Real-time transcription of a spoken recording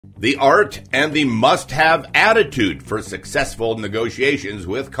The art and the must-have attitude for successful negotiations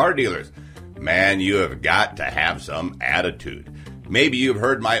with car dealers. Man, you have got to have some attitude. Maybe you've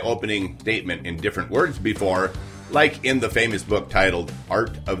heard my opening statement in different words before, like in the famous book titled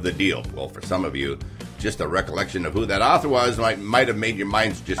Art of the Deal. Well, for some of you, just a recollection of who that author was might have made your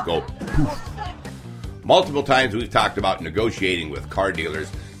minds just go poof. Multiple times we've talked about negotiating with car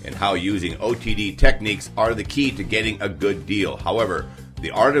dealers and how using OTD techniques are the key to getting a good deal. However,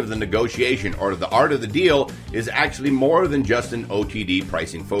 the art of the negotiation or the art of the deal is actually more than just an OTD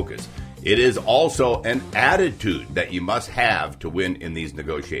pricing focus. It is also an attitude that you must have to win in these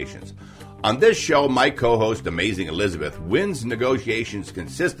negotiations. On this show, my co-host, Amazing Elizabeth, wins negotiations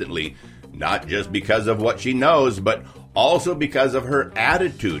consistently, not just because of what she knows, but also because of her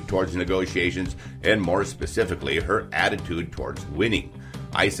attitude towards negotiations, and more specifically, her attitude towards winning.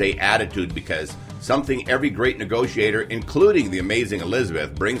 I say attitude because something every great negotiator, including the Amazing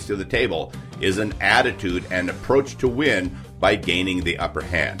Elizabeth, brings to the table is an attitude and approach to win by gaining the upper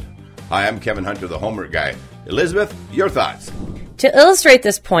hand. Hi, I'm Kevin Hunter, the Homework Guy. Elizabeth, your thoughts? To illustrate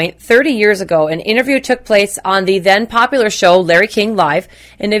this point, 30 years ago, an interview took place on the then popular show Larry King Live,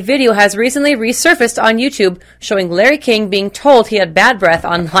 and a video has recently resurfaced on YouTube showing Larry King being told he had bad breath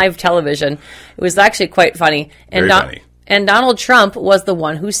on live television. It was actually quite funny. Very funny. And Donald Trump was the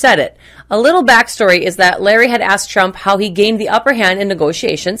one who said it. A little backstory is that Larry had asked Trump how he gained the upper hand in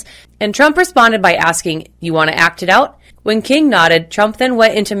negotiations, and Trump responded by asking, "You want to act it out?" When King nodded, Trump then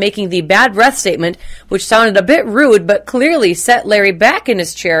went into making the bad breath statement, which sounded a bit rude, but clearly set Larry back in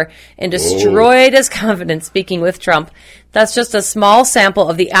his chair and destroyed his confidence speaking with Trump. That's just a small sample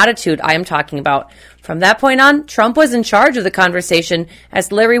of the attitude I am talking about. From that point on, Trump was in charge of the conversation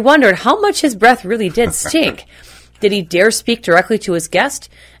as Larry wondered how much his breath really did stink. Did he dare speak directly to his guest?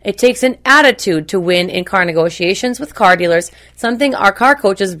 It takes an attitude to win in car negotiations with car dealers, something our car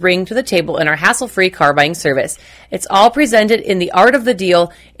coaches bring to the table in our hassle-free car buying service. It's all presented in the art of the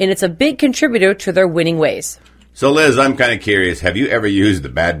deal, and it's a big contributor to their winning ways. So, Liz, I'm kind of curious. Have you ever used the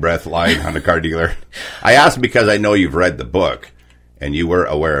bad breath line on a car dealer? I asked because I know you've read the book, and you were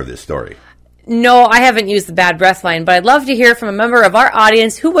aware of this story. No, I haven't used the bad breath line, but I'd love to hear from a member of our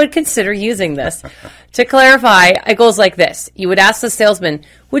audience who would consider using this. To clarify, it goes like this. You would ask the salesman,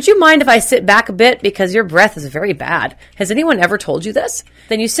 "Would you mind if I sit back a bit because your breath is very bad? Has anyone ever told you this?"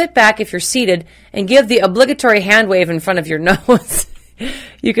 Then you sit back if you're seated and give the obligatory hand wave in front of your nose.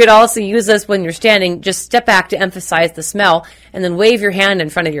 You could also use this when you're standing. Just step back to emphasize the smell and then wave your hand in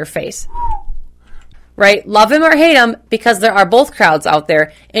front of your face. Right? Love him or hate him, because there are both crowds out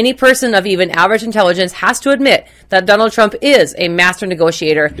there. Any person of even average intelligence has to admit that Donald Trump is a master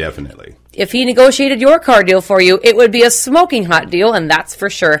negotiator. Definitely. If he negotiated your car deal for you, it would be a smoking hot deal, and that's for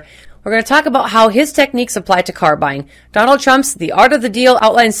sure. We're going to talk about how his techniques apply to car buying. Donald Trump's The Art of the Deal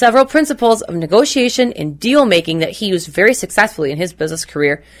outlines several principles of negotiation and deal making that he used very successfully in his business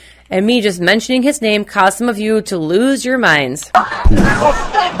career. And me just mentioning his name caused some of you to lose your minds.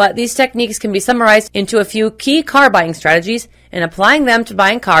 But these techniques can be summarized into a few key car buying strategies, and applying them to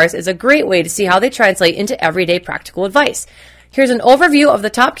buying cars is a great way to see how they translate into everyday practical advice. Here's an overview of the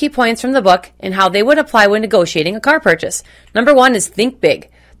top key points from the book and how they would apply when negotiating a car purchase. Number 1 is think big.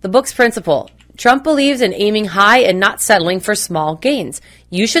 The book's principle. Trump believes in aiming high and not settling for small gains.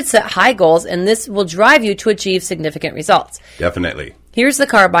 You should set high goals, and this will drive you to achieve significant results. Definitely. Here's the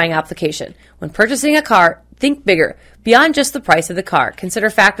car buying application. When purchasing a car, think bigger. Beyond just the price of the car, consider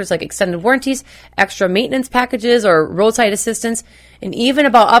factors like extended warranties, extra maintenance packages, or roadside assistance, and even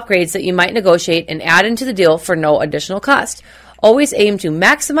about upgrades that you might negotiate and add into the deal for no additional cost. Always aim to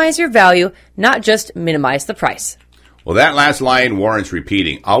maximize your value, not just minimize the price. Well, that last line warrants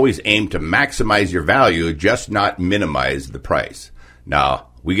repeating. Always aim to maximize your value, just not minimize the price. Now,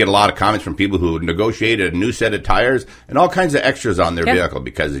 we get a lot of comments from people who negotiated a new set of tires and all kinds of extras on their vehicle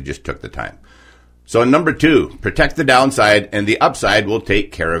because they just took the time. So number 2, protect the downside and the upside will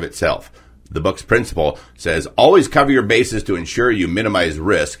take care of itself. The book's principle says always cover your bases to ensure you minimize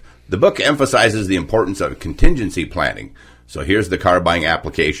risk. The book emphasizes the importance of contingency planning. So here's the car buying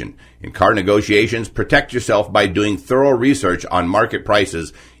application. In car negotiations, protect yourself by doing thorough research on market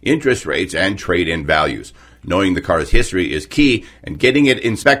prices, interest rates, and trade-in values. Knowing the car's history is key, and getting it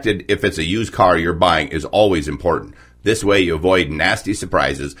inspected if it's a used car you're buying is always important. This way you avoid nasty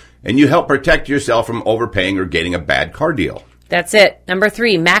surprises, and you help protect yourself from overpaying or getting a bad car deal. That's it. Number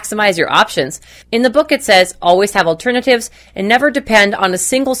 3, maximize your options. In the book it says, always have alternatives and never depend on a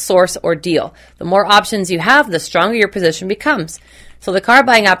single source or deal. The more options you have, the stronger your position becomes. So the car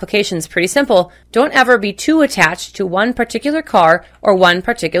buying application is pretty simple. Don't ever be too attached to one particular car or one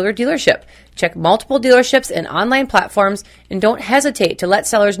particular dealership. Check multiple dealerships and online platforms, and don't hesitate to let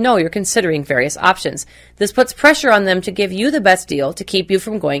sellers know you're considering various options. This puts pressure on them to give you the best deal to keep you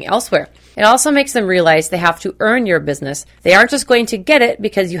from going elsewhere. It also makes them realize they have to earn your business. They aren't just going to get it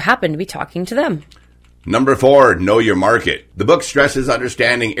because you happen to be talking to them. Number 4, know your market. The book stresses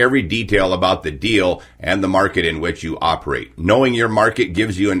understanding every detail about the deal and the market in which you operate. Knowing your market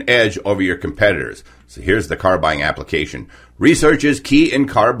gives you an edge over your competitors. So here's the car buying application. Research is key in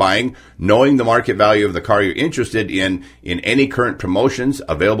car buying. Knowing the market value of the car you're interested in any current promotions,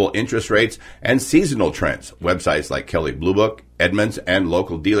 available interest rates, and seasonal trends. Websites like Kelley Blue Book, Edmunds, and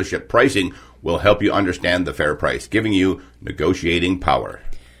local dealership pricing will help you understand the fair price, giving you negotiating power.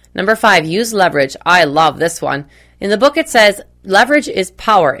 Number 5, use leverage. I love this one. In the book it says, leverage is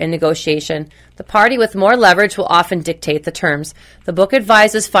power in negotiation. The party with more leverage will often dictate the terms. The book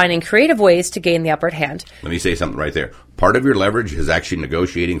advises finding creative ways to gain the upper hand. Let me say something right there. Part of your leverage is actually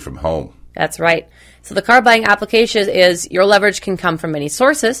negotiating from home. That's right. So the car buying application is your leverage can come from many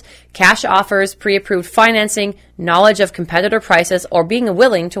sources: cash offers, pre-approved financing, knowledge of competitor prices, or being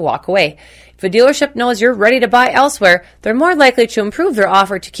willing to walk away. If a dealership knows you're ready to buy elsewhere, they're more likely to improve their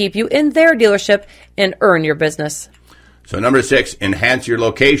offer to keep you in their dealership and earn your business. So number 6, enhance your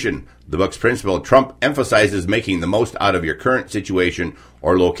location. The book's principle, Trump emphasizes making the most out of your current situation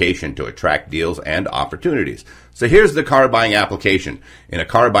or location to attract deals and opportunities. So here's the car buying application. In a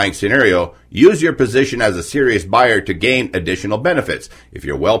car buying scenario, use your position as a serious buyer to gain additional benefits. If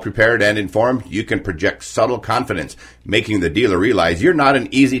you're well prepared and informed, you can project subtle confidence, making the dealer realize you're not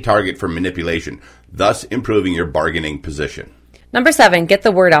an easy target for manipulation, thus improving your bargaining position. Number 7, get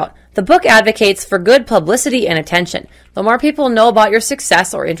the word out. The book advocates for good publicity and attention. The more people know about your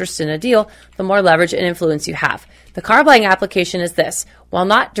success or interest in a deal, the more leverage and influence you have. The car buying application is this. While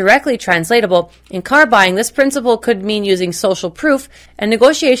not directly translatable, in car buying, this principle could mean using social proof and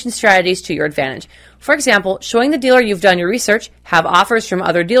negotiation strategies to your advantage. For example, showing the dealer you've done your research, have offers from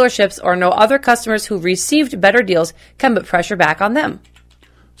other dealerships, or know other customers who received better deals can put pressure back on them.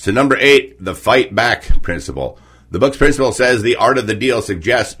 So number 8, the fight back principle. The book's principle says the art of the deal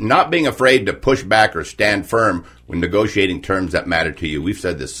suggests not being afraid to push back or stand firm when negotiating terms that matter to you. We've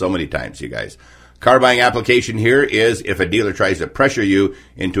said this so many times, you guys. Car buying application here is if a dealer tries to pressure you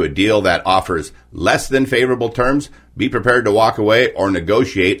into a deal that offers less than favorable terms, be prepared to walk away or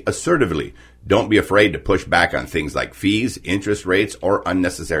negotiate assertively. Don't be afraid to push back on things like fees, interest rates, or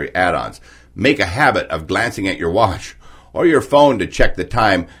unnecessary add-ons. Make a habit of glancing at your watch or your phone to check the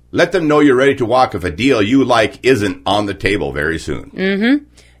time. Let them know you're ready to walk if a deal you like isn't on the table very soon.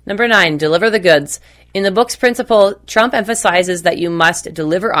 Number 9, deliver the goods. In the book's principle, Trump emphasizes that you must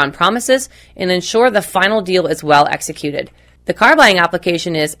deliver on promises and ensure the final deal is well executed. The car buying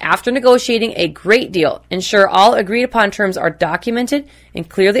application is, after negotiating a great deal, ensure all agreed upon terms are documented and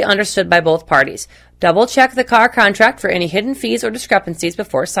clearly understood by both parties. Double check the car contract for any hidden fees or discrepancies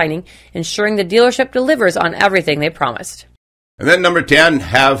before signing, ensuring the dealership delivers on everything they promised. And then number 10,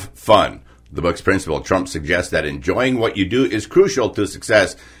 have fun. The book's principle, Trump suggests that enjoying what you do is crucial to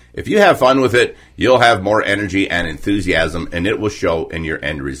success. If you have fun with it, you'll have more energy and enthusiasm, and it will show in your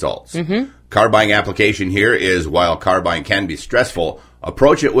end results. Car buying application here is, while car buying can be stressful,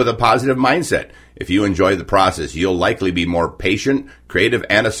 approach it with a positive mindset. If you enjoy the process, you'll likely be more patient, creative,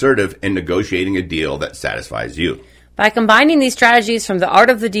 and assertive in negotiating a deal that satisfies you. By combining these strategies from the art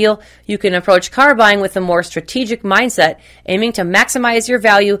of the deal, you can approach car buying with a more strategic mindset, aiming to maximize your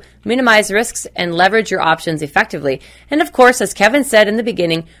value, minimize risks, and leverage your options effectively. And of course, as Kevin said in the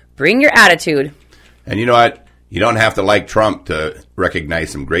beginning, bring your attitude. And you know what? You don't have to like Trump to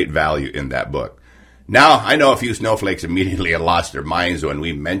recognize some great value in that book. Now, I know a few snowflakes immediately lost their minds when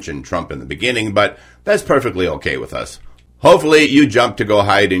we mentioned Trump in the beginning, but that's perfectly okay with us. Hopefully, you jumped to go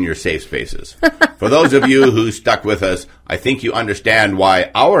hide in your safe spaces. For those of you who stuck with us, I think you understand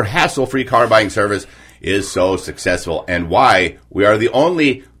why our hassle-free car buying service is so successful and why we are the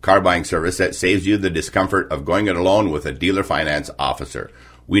only car buying service that saves you the discomfort of going it alone with a dealer finance officer.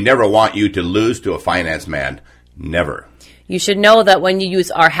 We never want you to lose to a finance man. Never. You should know that when you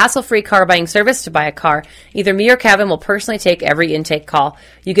use our hassle-free car buying service to buy a car, either me or Kevin will personally take every intake call.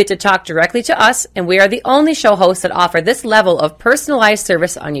 You get to talk directly to us, and we are the only show hosts that offer this level of personalized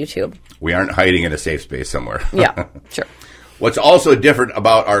service on YouTube. We aren't hiding in a safe space somewhere. Yeah, sure. What's also different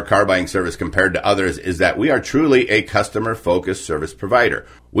about our car buying service compared to others is that we are truly a customer-focused service provider.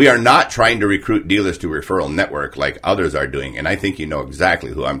 We are not trying to recruit dealers to referral network like others are doing, and I think you know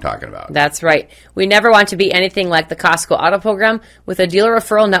exactly who I'm talking about. That's right. We never want to be anything like the Costco Auto Program with a dealer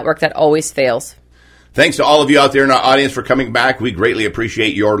referral network that always fails. Thanks to all of you out there in our audience for coming back. We greatly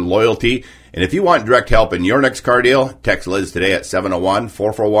appreciate your loyalty. And if you want direct help in your next car deal, text Liz today at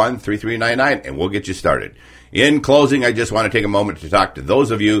 701-441-3399 and we'll get you started. In closing, I just want to take a moment to talk to those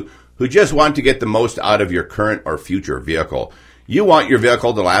of you who just want to get the most out of your current or future vehicle. You want your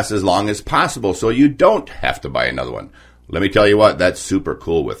vehicle to last as long as possible so you don't have to buy another one. Let me tell you what, that's super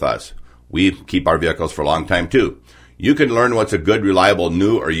cool with us. We keep our vehicles for a long time too. You can learn what's a good, reliable,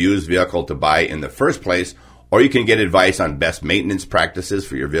 new or used vehicle to buy in the first place, or you can get advice on best maintenance practices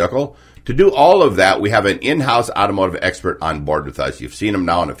for your vehicle. To do all of that, we have an in-house automotive expert on board with us. You've seen him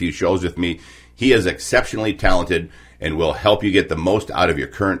now on a few shows with me. He is exceptionally talented and will help you get the most out of your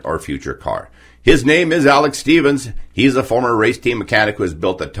current or future car. His name is Alex Stevens. He's a former race team mechanic who has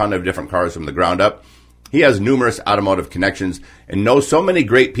built a ton of different cars from the ground up. He has numerous automotive connections and knows so many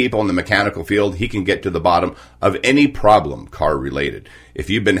great people in the mechanical field, he can get to the bottom of any problem car related. If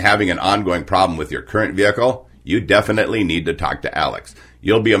you've been having an ongoing problem with your current vehicle, you definitely need to talk to Alex.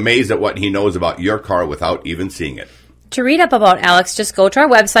 You'll be amazed at what he knows about your car without even seeing it. To read up about Alex, just go to our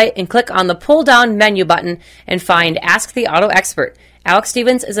website and click on the pull-down menu button and find Ask the Auto Expert. Alex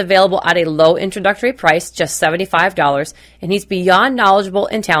Stevens is available at a low introductory price, just $75, and he's beyond knowledgeable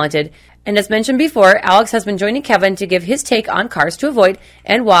and talented. And as mentioned before, Alex has been joining Kevin to give his take on cars to avoid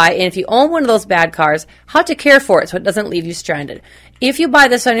and why, and if you own one of those bad cars, how to care for it so it doesn't leave you stranded. If you buy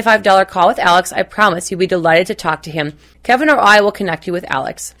the $75 call with Alex, I promise you'll be delighted to talk to him. Kevin or I will connect you with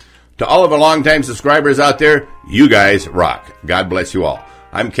Alex. To all of our longtime subscribers out there, you guys rock. God bless you all.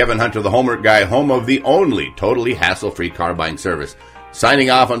 I'm Kevin Hunter, the Homework Guy, home of the only totally hassle-free car buying service. Signing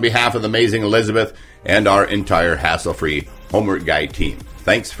off on behalf of the amazing Elizabeth and our entire hassle-free Homework Guy team.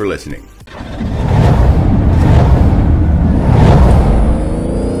 Thanks for listening.